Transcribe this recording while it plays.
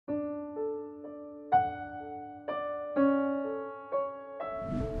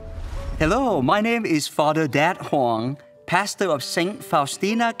Hello, my name is Father Dad Huang, pastor of St.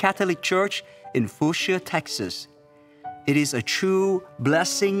 Faustina Catholic Church in Fulshear, Texas. It is a true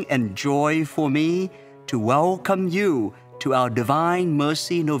blessing and joy for me to welcome you to our Divine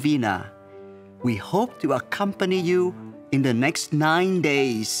Mercy Novena. We hope to accompany you in the next 9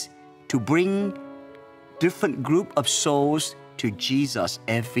 days to bring different group of souls to Jesus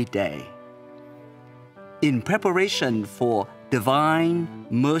every day. In preparation for Divine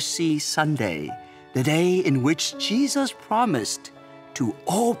Mercy Sunday, the day in which Jesus promised to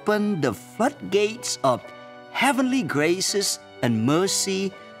open the floodgates of heavenly graces and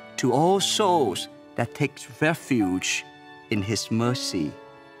mercy to all souls that take refuge in His mercy.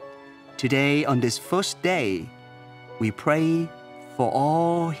 Today, on this first day, we pray for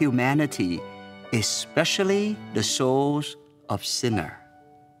all humanity, especially the souls of sinners.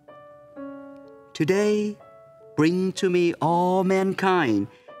 Today, bring to me all mankind,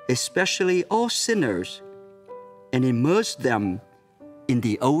 especially all sinners, and immerse them in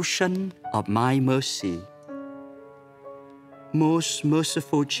the ocean of my mercy. Most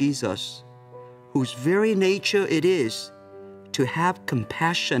merciful Jesus, whose very nature it is to have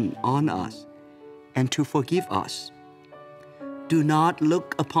compassion on us and to forgive us, do not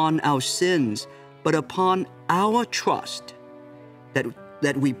look upon our sins, but upon our trust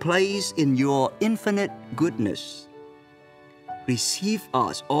that we place in your infinite goodness. Receive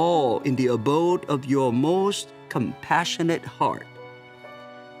us all in the abode of your most compassionate heart,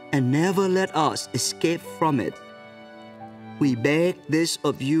 and never let us escape from it. We beg this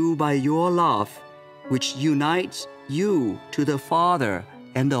of you by your love, which unites you to the Father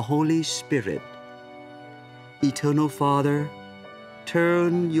and the Holy Spirit. Eternal Father,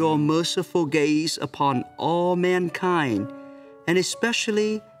 turn your merciful gaze upon all mankind, and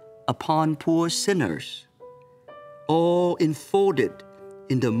especially upon poor sinners, all enfolded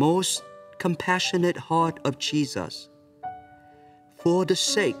in the most compassionate heart of Jesus. For the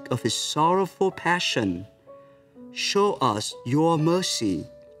sake of His sorrowful passion, show us your mercy,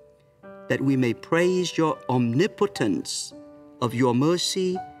 that we may praise your omnipotence of your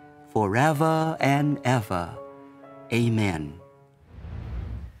mercy forever and ever. Amen.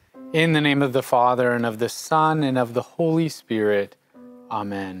 In the name of the Father, and of the Son, and of the Holy Spirit.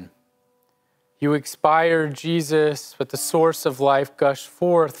 Amen. You expired, Jesus, but the source of life gushed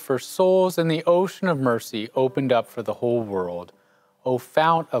forth for souls, and the ocean of mercy opened up for the whole world. O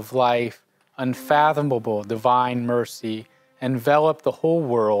fount of life, unfathomable divine mercy, envelop the whole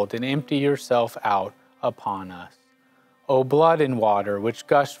world and empty yourself out upon us. O blood and water, which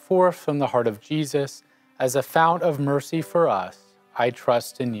gushed forth from the heart of Jesus as a fount of mercy for us, I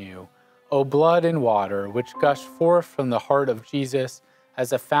trust in you. O blood and water, which gushed forth from the heart of Jesus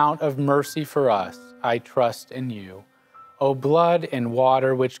as a fount of mercy for us, I trust in you. O blood and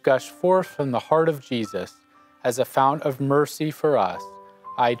water, which gushed forth from the heart of Jesus as a fount of mercy for us,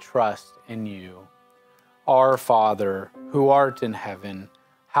 I trust in you. Our Father, who art in heaven,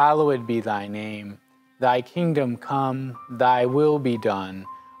 hallowed be thy name. Thy kingdom come, thy will be done,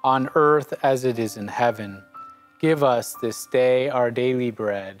 on earth as it is in heaven. Give us this day our daily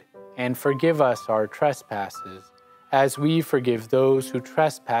bread, and forgive us our trespasses, as we forgive those who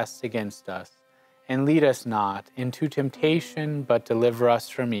trespass against us. And lead us not into temptation, but deliver us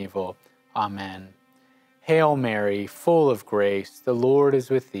from evil. Amen. Hail Mary, full of grace, the Lord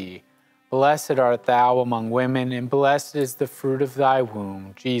is with thee. Blessed art thou among women, and blessed is the fruit of thy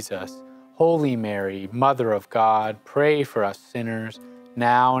womb, Jesus. Holy Mary, Mother of God, pray for us sinners,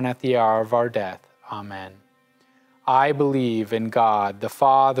 now and at the hour of our death. Amen. I believe in God, the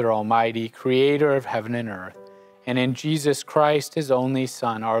Father Almighty, creator of heaven and earth, and in Jesus Christ, his only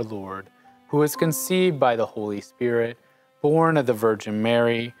Son, our Lord, who was conceived by the Holy Spirit, born of the Virgin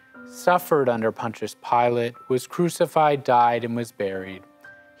Mary, suffered under Pontius Pilate, was crucified, died, and was buried.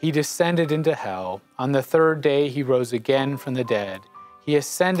 He descended into hell. On the third day he rose again from the dead. He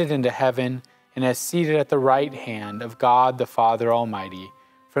ascended into heaven and is seated at the right hand of God the Father Almighty.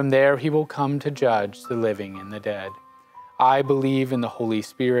 From there he will come to judge the living and the dead. I believe in the Holy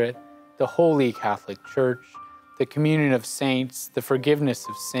Spirit, the Holy Catholic Church, the communion of saints, the forgiveness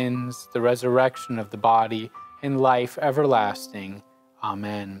of sins, the resurrection of the body, and life everlasting.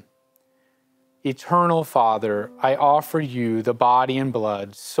 Amen. Eternal Father, I offer you the body and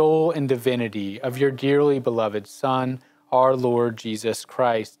blood, soul and divinity of your dearly beloved Son, our Lord Jesus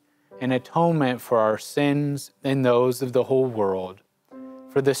Christ, an atonement for our sins and those of the whole world.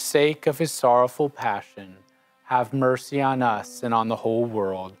 For the sake of his sorrowful passion, have mercy on us and on the whole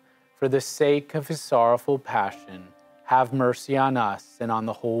world. For the sake of his sorrowful passion, have mercy on us and on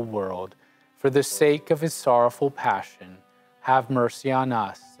the whole world. For the sake of his sorrowful passion, have mercy on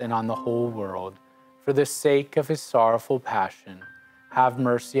us and on the whole world. For the sake of his sorrowful passion, have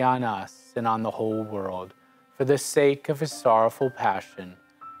mercy on us and on the whole world. For the sake of his sorrowful passion,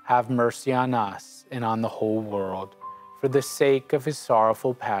 have mercy on us and on the whole world. For the sake of his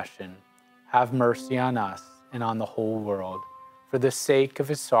sorrowful passion, have mercy on us and on the whole world. For the sake of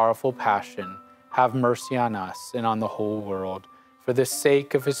his sorrowful passion, have mercy on us and on the whole world. For the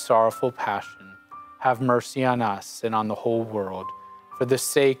sake of his sorrowful passion, have mercy on us and on the whole world. For the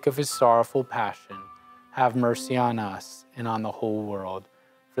sake of his sorrowful passion, have mercy on us and on the whole world.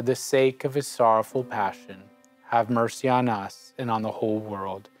 For the sake of his sorrowful passion, have mercy on us and on the whole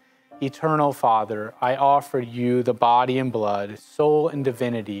world. Eternal Father, I offer you the body and blood, soul and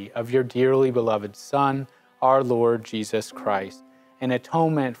divinity of your dearly beloved Son, our Lord Jesus Christ, in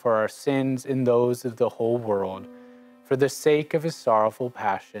atonement for our sins and those of the whole world. For the sake of his sorrowful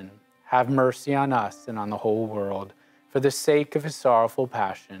passion, have mercy on us and on the whole world. For the sake of his sorrowful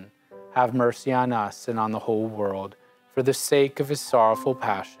passion, have mercy on us and on the whole world. For the sake of his sorrowful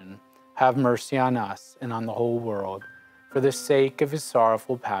passion, have mercy on us and on the whole world. For the sake of his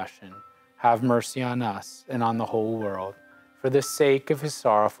sorrowful passion, have mercy on us and on the whole world. For the sake of his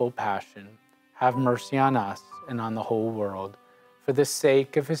sorrowful passion, have mercy on us and on the whole world. For the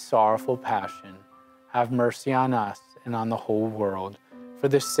sake of his sorrowful passion, have mercy on us and on the whole world. For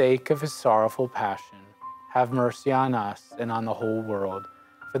the sake of his sorrowful passion, have mercy on us and on the whole world.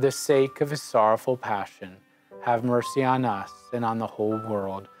 For the sake of his sorrowful passion, have mercy on us and on the whole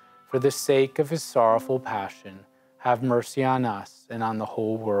world. For the sake of his sorrowful passion, have mercy on us and on the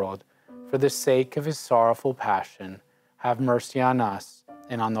whole world. For the sake of his sorrowful passion, have mercy on us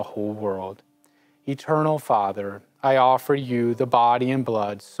and on the whole world. Eternal Father, I offer you the body and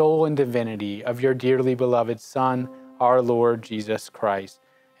blood, soul and divinity of your dearly beloved Son, our Lord Jesus Christ,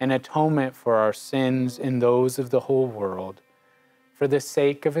 an atonement for our sins and those of the whole world. For the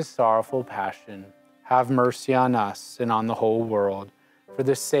sake of his sorrowful passion, have mercy on us and on the whole world. For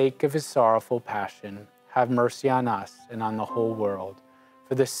the sake of his sorrowful passion, have mercy on us and on the whole world.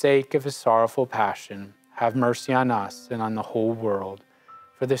 For the sake of his sorrowful passion, have mercy on us and on the whole world.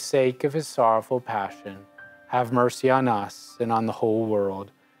 For the sake of his sorrowful passion, have mercy on us and on the whole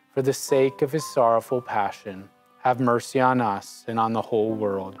world. For the sake of his sorrowful passion, have mercy on us and on the whole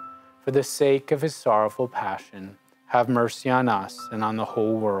world. For the sake of his sorrowful passion, have mercy on us and on the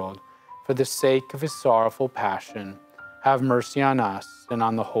whole world. For the sake of his sorrowful passion, have mercy on us and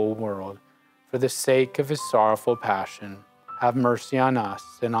on the whole world. For the sake of his sorrowful passion, have mercy on us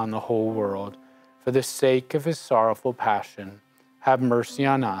and on the whole world. For the sake of his sorrowful passion, have mercy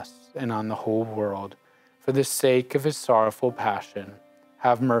on us and on the whole world. For the sake of his sorrowful passion,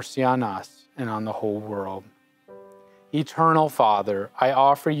 have mercy on us and on the whole world. Eternal Father, I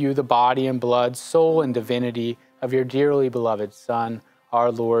offer you the body and blood, soul and divinity of your dearly beloved Son,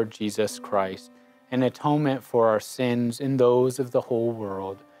 our Lord Jesus Christ, an atonement for our sins and those of the whole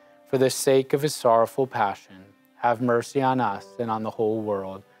world. For the sake of his sorrowful passion, have mercy on us and on the whole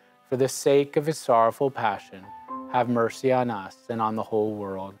world. For the sake of his sorrowful passion, have mercy on us and on the whole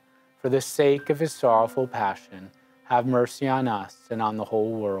world. For the sake of his sorrowful passion, have mercy on us and on the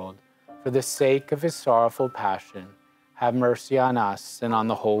whole world. For the sake of his sorrowful passion, have mercy on us and on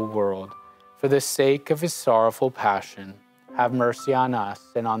the whole world. For the sake of his sorrowful passion, have mercy on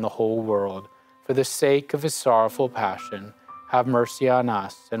us and on the whole world. For the sake of his sorrowful passion, have mercy on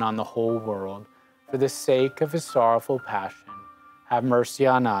us and on the whole world. For the sake of his sorrowful passion, have mercy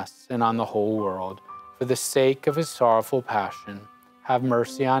on us and on the whole world. For the sake of his sorrowful passion, have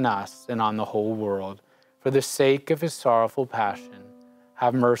mercy on us and on the whole world. For the sake of his sorrowful passion,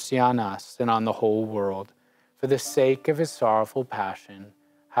 have mercy on us and on the whole world. For the sake of his sorrowful passion,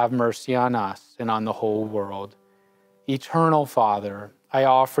 have mercy on us and on the whole world. Eternal Father, I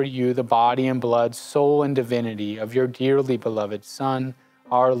offer you the body and blood, soul and divinity of your dearly beloved Son,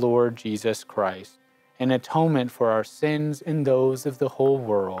 our Lord Jesus Christ, an atonement for our sins and those of the whole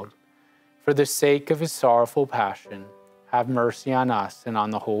world. For the sake of his sorrowful passion, have mercy on us and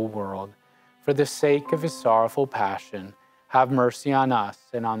on the whole world. For the sake of his sorrowful passion, have mercy on us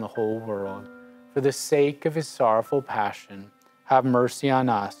and on the whole world. For the sake of his sorrowful passion, have mercy on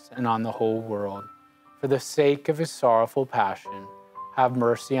us and on the whole world. For the sake of his sorrowful passion, have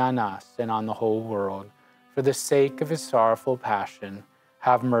mercy on us and on the whole world. For the sake of his sorrowful passion,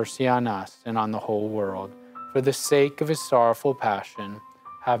 have mercy on us and on the whole world. For the sake of his sorrowful passion,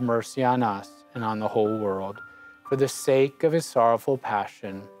 have mercy on us and on the whole world. For the sake of his sorrowful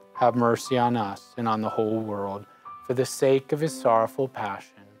passion, have mercy on us and on the whole world. For the sake of his sorrowful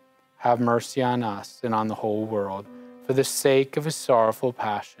passion, have mercy on us and on the whole world. For the sake of his sorrowful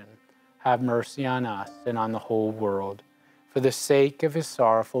passion, have mercy on us and on the whole world. for the sake of his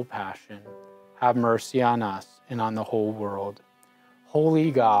sorrowful passion, have mercy on us and on the whole world.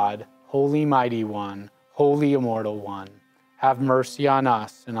 Holy God, holy mighty one, holy immortal one, have mercy on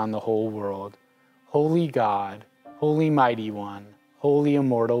us and on the whole world. Holy God, holy mighty one, holy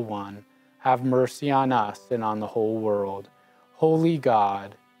immortal one, have mercy on us and on the whole world. Holy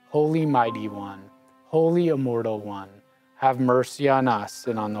God, holy mighty one, holy immortal one, have mercy on us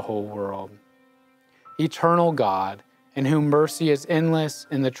and on the whole world. Eternal God, in whom mercy is endless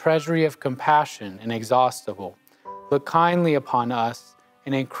and the treasury of compassion inexhaustible, look kindly upon us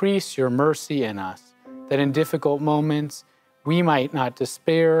and increase your mercy in us, that in difficult moments we might not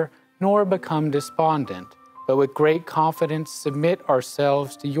despair nor become despondent, but with great confidence submit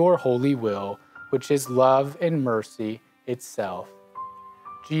ourselves to your holy will, which is love and mercy itself.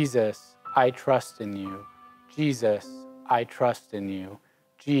 Jesus, I trust in you. Jesus, I trust in you.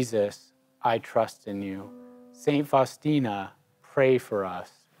 Jesus, I trust in you. Saint Faustina, pray for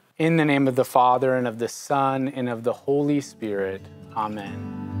us. In the name of the Father, and of the Son, and of the Holy Spirit.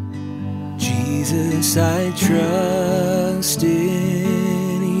 Amen. Jesus, I trust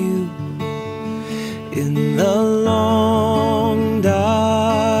in you. In the long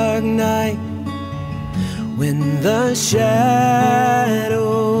dark night, when the shadows